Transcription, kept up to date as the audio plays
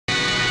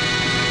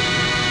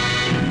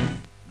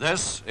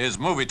This is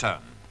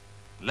Movietone.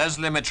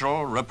 Leslie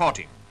Mitchell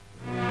reporting.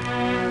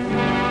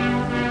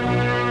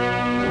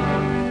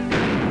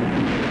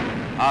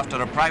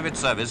 After a private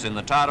service in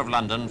the Tower of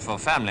London for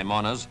family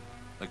mourners,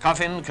 the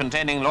coffin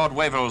containing Lord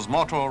Wavell's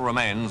mortal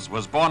remains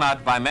was borne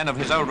out by men of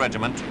his old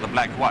regiment, the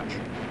Black Watch.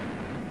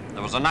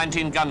 There was a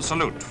 19-gun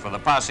salute for the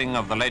passing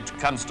of the late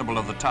Constable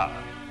of the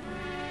Tower.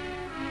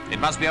 It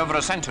must be over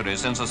a century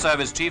since a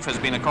service chief has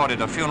been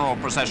accorded a funeral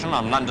procession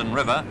on London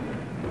River.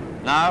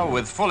 Now,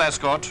 with full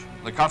escort,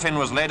 the coffin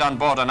was laid on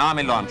board an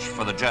army launch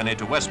for the journey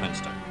to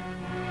Westminster.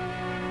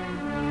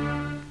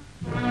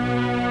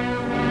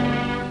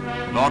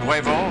 Lord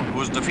Wavell,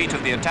 whose defeat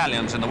of the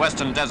Italians in the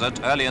Western Desert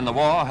early in the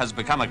war has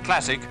become a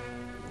classic,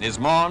 is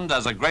mourned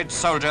as a great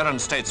soldier and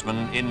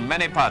statesman in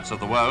many parts of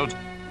the world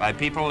by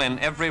people in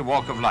every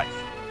walk of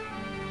life.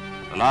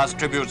 The last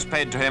tributes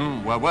paid to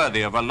him were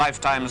worthy of a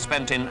lifetime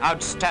spent in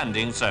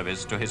outstanding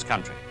service to his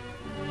country.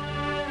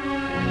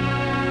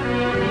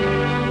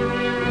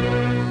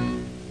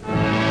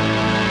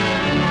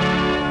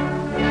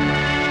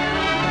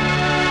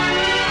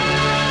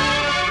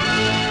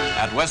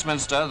 At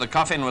Westminster, the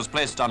coffin was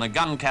placed on a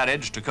gun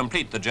carriage to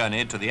complete the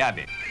journey to the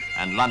Abbey,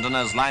 and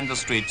Londoners lined the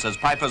streets as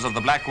pipers of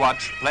the Black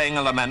Watch, playing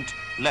a lament,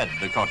 led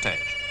the cortege.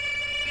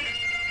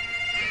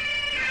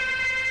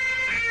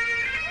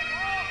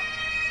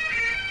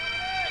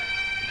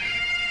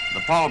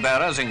 The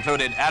pall-bearers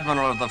included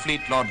Admiral of the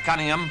Fleet Lord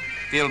Cunningham,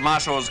 Field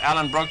Marshals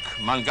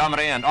Alanbrooke,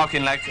 Montgomery and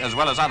Auchinleck, as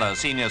well as other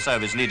senior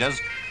service leaders.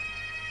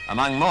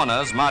 Among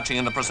mourners marching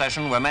in the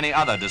procession were many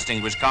other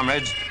distinguished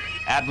comrades,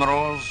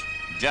 admirals,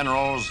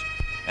 generals,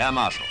 air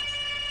marshals.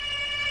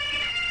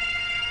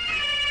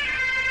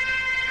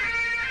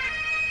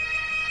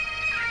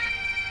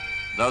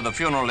 Though the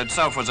funeral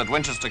itself was at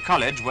Winchester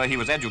College, where he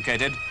was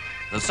educated,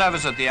 the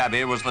service at the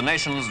Abbey was the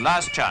nation's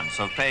last chance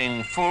of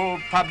paying full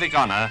public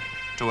honor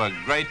to a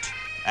great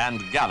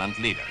and gallant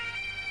leader.